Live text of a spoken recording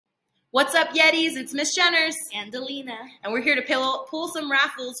What's up, Yetis? It's Miss Jenners. And Alina. And we're here to pull some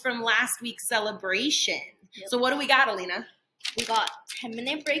raffles from last week's celebration. Yep. So what do we got, Alina? We got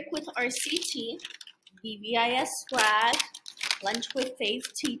 10-minute break with RCT, BVIS swag, lunch with Faith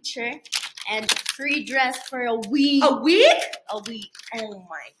teacher, and free dress for a week. A week? A week. Oh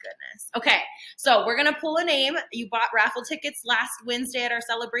my goodness. Okay, so we're gonna pull a name. You bought raffle tickets last Wednesday at our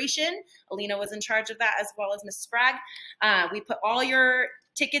celebration. Alina was in charge of that, as well as Miss Sprague. We put all your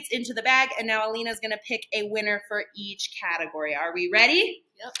tickets into the bag, and now Alina's gonna pick a winner for each category. Are we ready?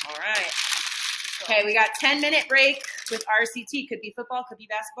 Yep. All right. Okay, we got 10-minute break with RCT. Could be football, could be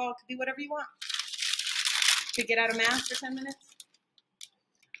basketball, could be whatever you want. Could get out of math for 10 minutes.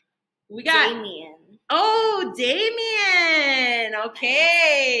 We got Damien. Oh, Damien.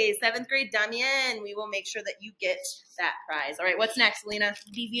 Okay. 7th grade Damien. We will make sure that you get that prize. All right, what's next, Alina?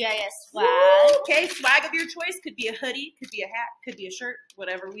 BVIS swag. Woo, okay, swag of your choice. Could be a hoodie, could be a hat, could be a shirt,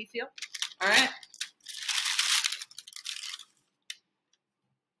 whatever we feel. All right.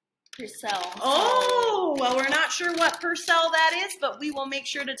 Purcell. Oh, well, we're not sure what Purcell that is, but we will make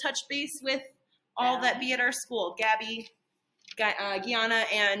sure to touch base with all that be at our school. Gabby, Gianna,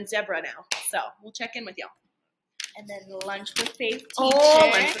 and Deborah now. So we'll check in with y'all. And then lunch with Faith teacher. Oh,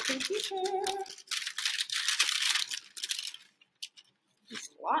 lunch with Faith teacher. There's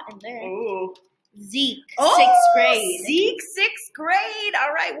a lot in there. Ooh. Zeke, Oh, 6th grade. Zeke, 6th grade.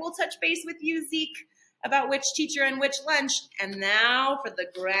 All right, we'll touch base with you, Zeke, about which teacher and which lunch. And now for the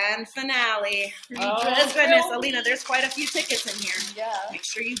grand finale. Oh, goodness, Alina, there's quite a few tickets in here. Yeah. Make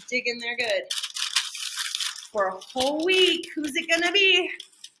sure you dig in there good. For a whole week, who's it going to be?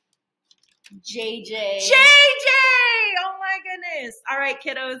 JJ. JJ! Oh, my goodness. All right,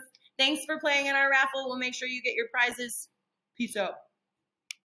 kiddos. Thanks for playing in our raffle. We'll make sure you get your prizes. Peace out.